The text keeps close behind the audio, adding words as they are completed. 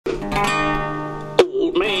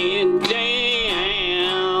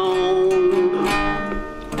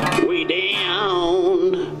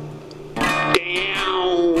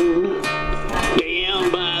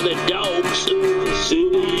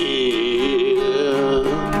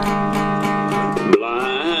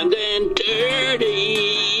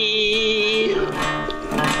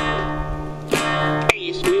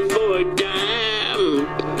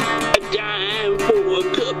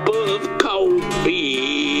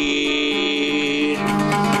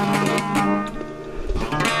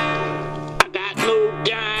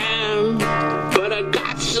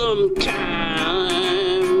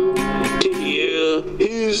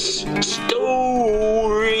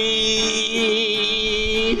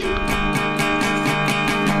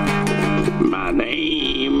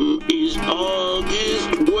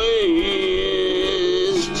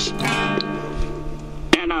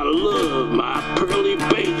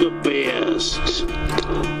just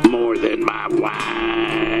more than my wine.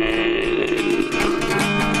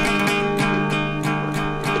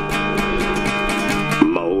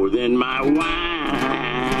 More than my wine.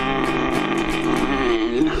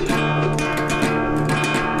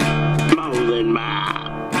 More than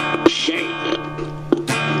my shake.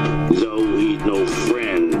 Though he's no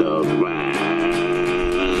friend of mine.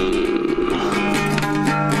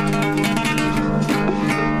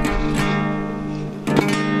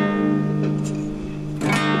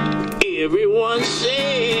 Everyone said,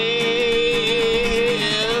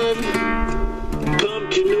 come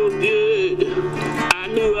to no good. I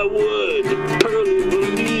knew I would, totally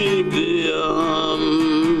believe them.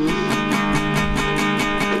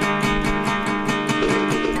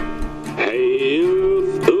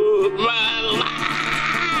 Half of my life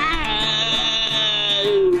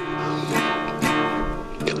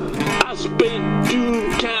I spent to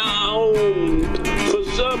town for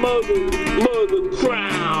some other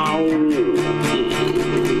crown.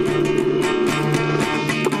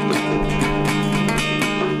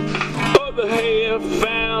 Other half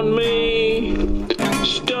found me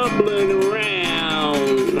stumbling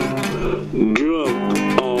around,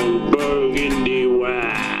 drunk on burgundy wine.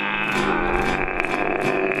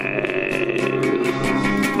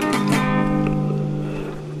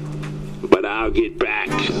 But I'll get back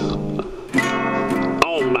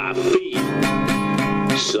on my feet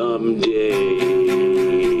someday.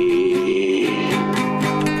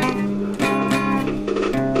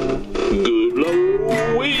 Good Lord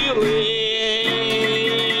willing,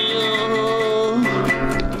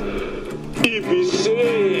 if you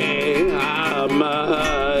say I might,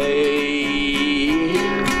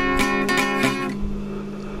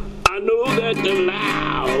 I know that the loud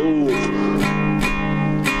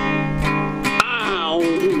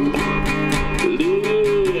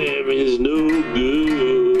living's no good.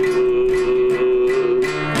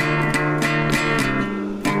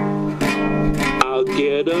 I'll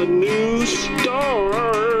get a new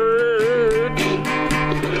start,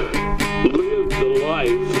 live the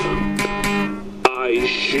life I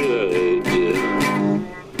should.